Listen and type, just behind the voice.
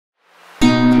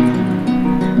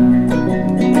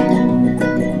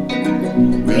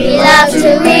how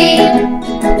to read.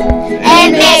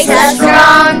 It makes us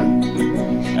strong.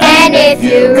 And if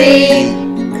you read,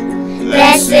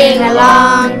 then sing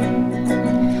along.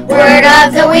 Word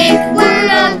of the week, word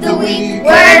of the week,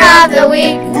 word of the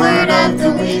week, word of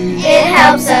the week. It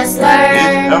helps us learn.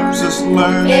 It helps us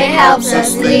learn. It helps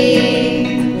us lead.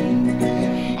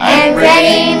 And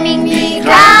reading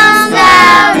becomes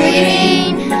the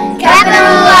reading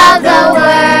capital of the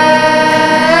world.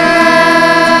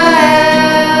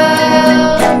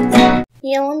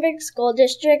 The Ollenburg School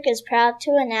District is proud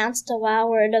to announce the WOW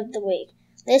Word of the Week.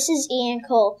 This is Ian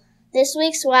Cole. This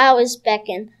week's WOW is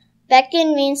Beckon.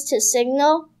 Beckon means to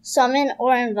signal, summon,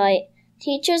 or invite.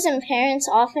 Teachers and parents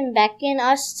often beckon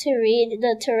us to read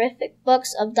the terrific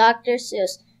books of Dr.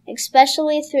 Seuss,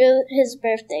 especially through his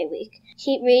birthday week.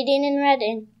 Keep reading and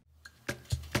reading.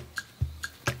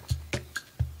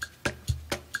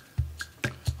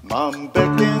 Mom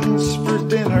beckons for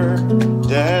dinner,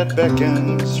 Dad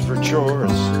beckons for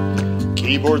chores.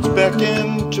 Keyboards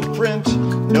beckon to print,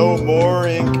 no more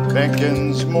ink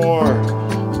beckons more.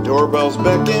 Doorbells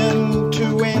beckon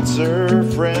to answer,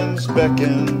 friends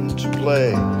beckon to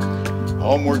play.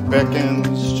 Homework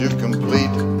beckons to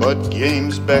complete, but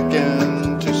games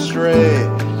beckon to stray.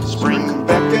 Spring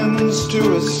beckons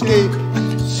to escape,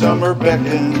 summer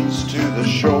beckons to the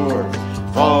shore.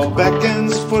 Fall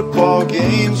beckons football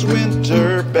games,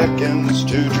 winter beckons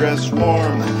to dress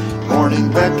warm.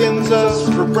 Morning beckons us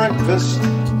for breakfast,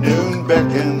 noon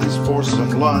beckons for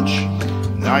some lunch.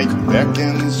 Night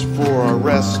beckons for a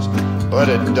rest, but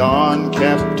at dawn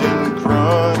Captain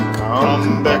Crunch.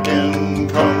 Come beckon,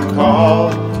 come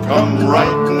call, come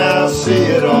right now, see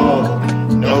it all.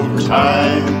 No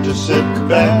time to sit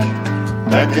back,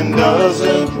 Beckon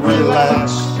doesn't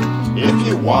relax. If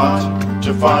you want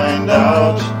to find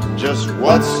out just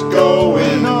what's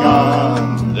going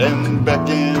on, then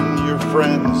beckon your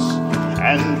friends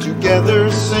and together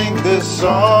sing this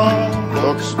song.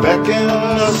 Books beckon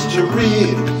us to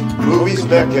read, movies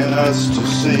beckon us to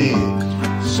see,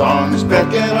 songs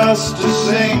beckon us to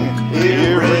sing,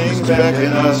 earrings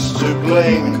beckon us to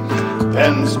bling,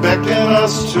 pens beckon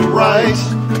us to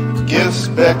write, gifts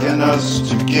beckon us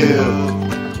to give.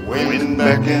 Wind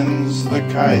beckons the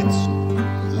kites,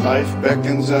 life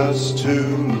beckons us to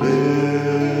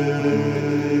live.